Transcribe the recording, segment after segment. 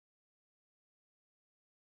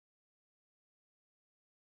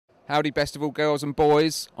Howdy Bestival girls and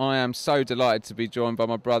boys. I am so delighted to be joined by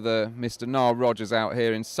my brother Mr. Nile Rodgers out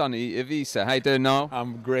here in sunny Ibiza. How you doing, Nile?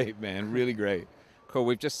 I'm great, man. Really great. Cool.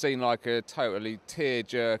 We've just seen like a totally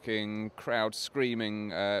tear-jerking, crowd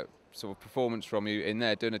screaming sort of performance from you in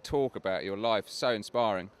there doing a talk about your life. So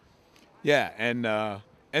inspiring. Yeah, and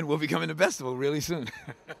we'll be coming to Bestival really soon.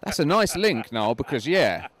 That's a nice link, Nile, because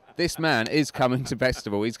this man is coming to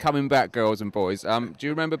Bestival. He's coming back, girls and boys. Do you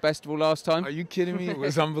remember Bestival last time? Are you kidding me? It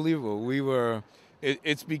was unbelievable.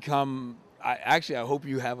 It's become. I hope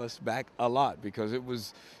you have us back a lot because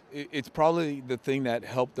it's probably the thing that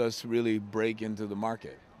helped us really break into the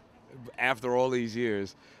market. After all these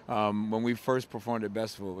years, when we first performed at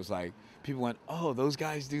Bestival, it was like people went, "Oh, those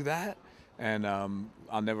guys do that." And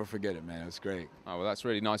I'll never forget it, man. It's great. Oh, well, that's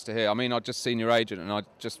really nice to hear. I mean, I'd just seen your agent, and I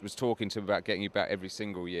just was talking to him about getting you back every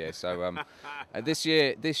single year. So this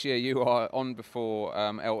year you are on before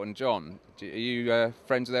Elton John. Are you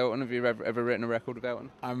friends with Elton? Have you ever written a record with Elton?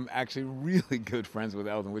 I'm actually really good friends with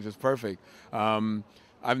Elton, which is perfect.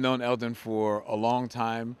 I've known Elton for a long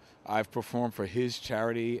time. I've performed for his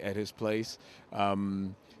charity at his place.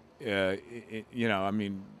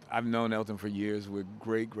 I've known Elton for years. We're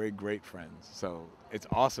great friends. So it's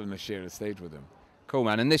awesome to share the stage with him. Cool,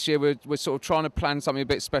 man. And this year we're sort of trying to plan something a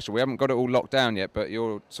bit special. We haven't got it all locked down yet, but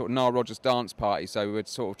you're sort of Nile Rodgers dance party. So we're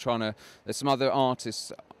sort of trying to. There's some other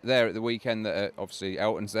artists there at the weekend that are, obviously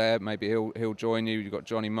Elton's there. Maybe he'll join you. You've got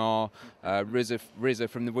Johnny Marr, RZA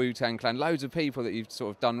from the Wu-Tang Clan. Loads of people that you've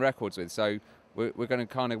sort of done records with. So we're going to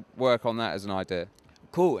kind of work on that as an idea.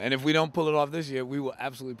 Cool. And if we don't pull it off this year, we will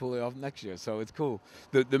absolutely pull it off next year. So it's cool.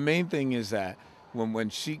 The main thing is that when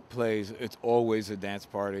Chic plays, it's always a dance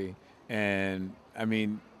party. And, I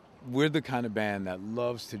mean, we're the kind of band that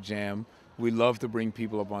loves to jam. We love to bring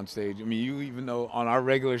people up on stage. I mean, you even know on our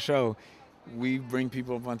regular show, we bring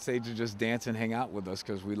people up on stage to just dance and hang out with us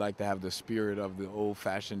because we like to have the spirit of the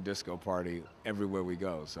old-fashioned disco party everywhere we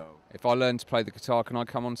go. So if I learn to play the guitar, can I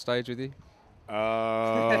come on stage with you?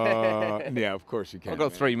 Yeah, of course you can. I've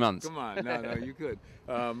got 3 months. Come on, no, you could.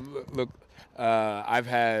 I've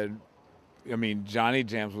had, Johnny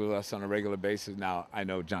jams with us on a regular basis. Now, I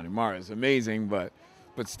know Johnny Marr is amazing, but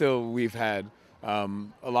still, we've had a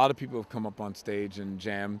lot of people have come up on stage and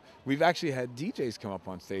jam. We've actually had DJs come up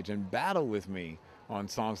on stage and battle with me on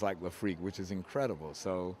songs like La Freak, which is incredible.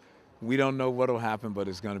 So we don't know what will happen, but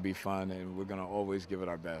it's going to be fun, and we're going to always give it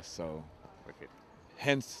our best. So. Wicked.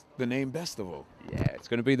 Hence the name Bestival. Yeah, it's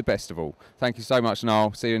going to be the Bestival. Thank you so much,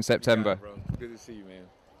 Niall. See you in September. Yeah, bro. Good to see you, man.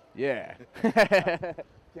 Yeah.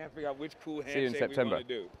 Can't figure out which cool handshake See you in September.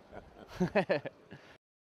 we want to do.